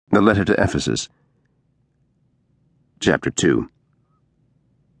The letter to Ephesus. Chapter 2.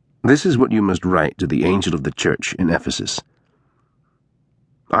 This is what you must write to the angel of the church in Ephesus.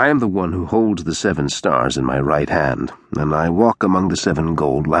 I am the one who holds the 7 stars in my right hand, and I walk among the 7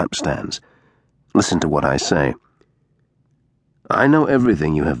 gold lampstands. Listen to what I say. I know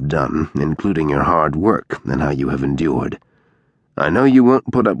everything you have done, including your hard work and how you have endured. I know you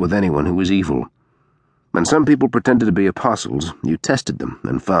won't put up with anyone who is evil. When some people pretended to be apostles, you tested them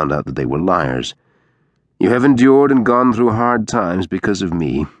and found out that they were liars. You have endured and gone through hard times because of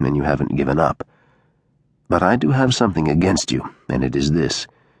me, and you haven't given up. But I do have something against you, and it is this.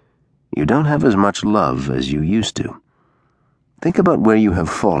 You don't have as much love as you used to. Think about where you have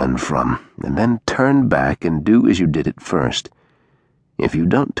fallen from, and then turn back and do as you did at first. If you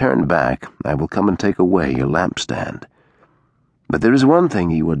don't turn back, I will come and take away your lampstand. But there is one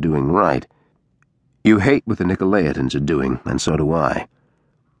thing you are doing right. You hate what the Nicolaitans are doing, and so do I.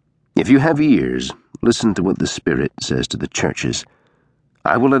 If you have ears, listen to what the Spirit says to the churches.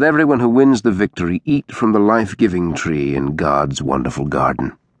 I will let everyone who wins the victory eat from the life-giving tree in God's wonderful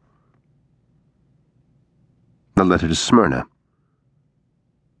garden. The letter to Smyrna.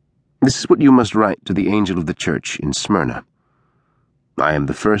 This is what you must write to the angel of the church in Smyrna. I am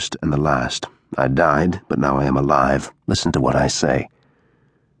the first and the last. I died, but now I am alive. Listen to what I say.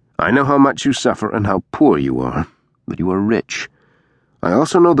 I know how much you suffer and how poor you are, but you are rich. I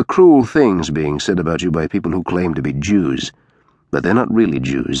also know the cruel things being said about you by people who claim to be Jews, but they're not really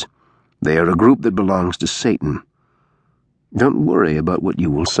Jews. They are a group that belongs to Satan. Don't worry about what you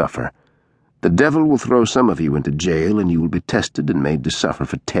will suffer. The devil will throw some of you into jail, and you will be tested and made to suffer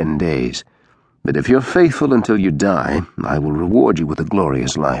for 10 days. But if you're faithful until you die, I will reward you with a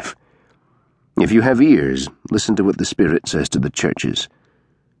glorious life. If you have ears, listen to what the Spirit says to the churches.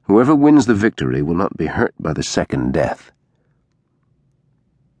 Whoever wins the victory will not be hurt by the second death.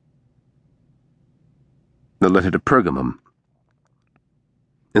 The letter to Pergamum.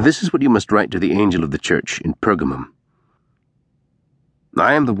 This is what you must write to the angel of the church in Pergamum.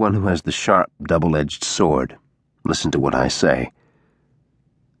 I am the one who has the sharp, double-edged sword. Listen to what I say.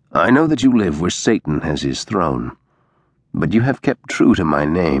 I know that you live where Satan has his throne, but you have kept true to my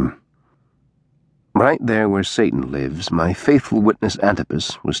name. Right there where Satan lives, my faithful witness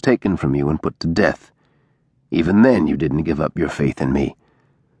Antipas was taken from you and put to death. Even then you didn't give up your faith in me.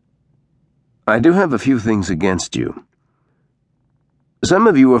 I do have a few things against you. Some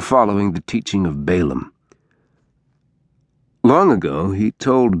of you are following the teaching of Balaam. Long ago he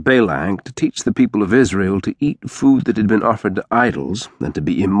told Balak to teach the people of Israel to eat food that had been offered to idols and to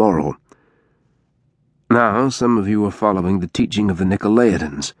be immoral. Now some of you are following the teaching of the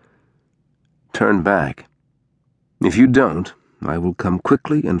Nicolaitans. Turn back. If you don't, I will come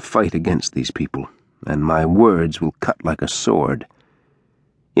quickly and fight against these people, and my words will cut like a sword.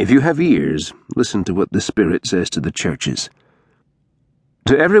 If you have ears, listen to what the Spirit says to the churches.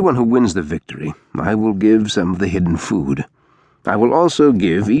 To everyone who wins the victory, I will give some of the hidden food. I will also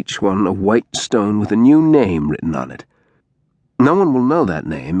give each one a white stone with a new name written on it. No one will know that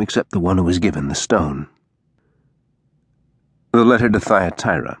name except the one who is given the stone. The letter to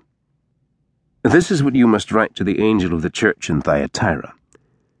Thyatira. This is what you must write to the angel of the church in Thyatira.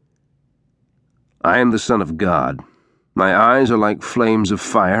 I am the Son of God. My eyes are like flames of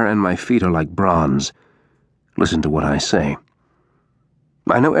fire, and my feet are like bronze. Listen to what I say.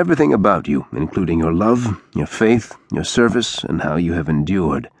 I know everything about you, including your love, your faith, your service, and how you have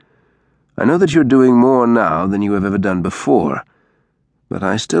endured. I know that you're doing more now than you have ever done before, but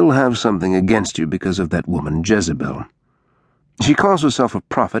I still have something against you because of that woman Jezebel. She calls herself a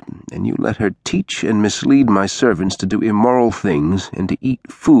prophet, and you let her teach and mislead my servants to do immoral things and to eat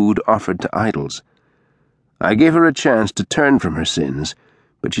food offered to idols. I gave her a chance to turn from her sins,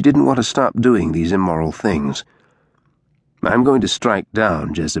 but she didn't want to stop doing these immoral things. I'm going to strike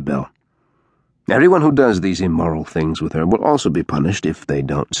down Jezebel. Everyone who does these immoral things with her will also be punished if they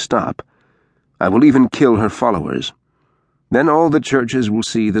don't stop. I will even kill her followers. Then all the churches will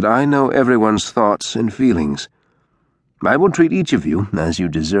see that I know everyone's thoughts and feelings. I will treat each of you as you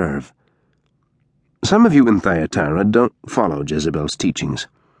deserve. Some of you in Thyatira don't follow Jezebel's teachings.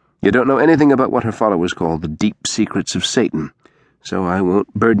 You don't know anything about what her followers call the deep secrets of Satan, so I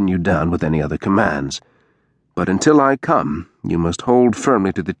won't burden you down with any other commands. But until I come, you must hold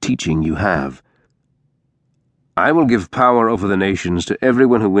firmly to the teaching you have. I will give power over the nations to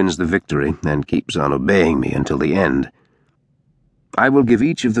everyone who wins the victory and keeps on obeying me until the end. I will give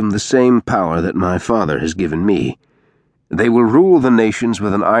each of them the same power that my Father has given me. They will rule the nations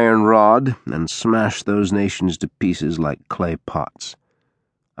with an iron rod and smash those nations to pieces like clay pots.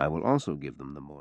 I will also give them the more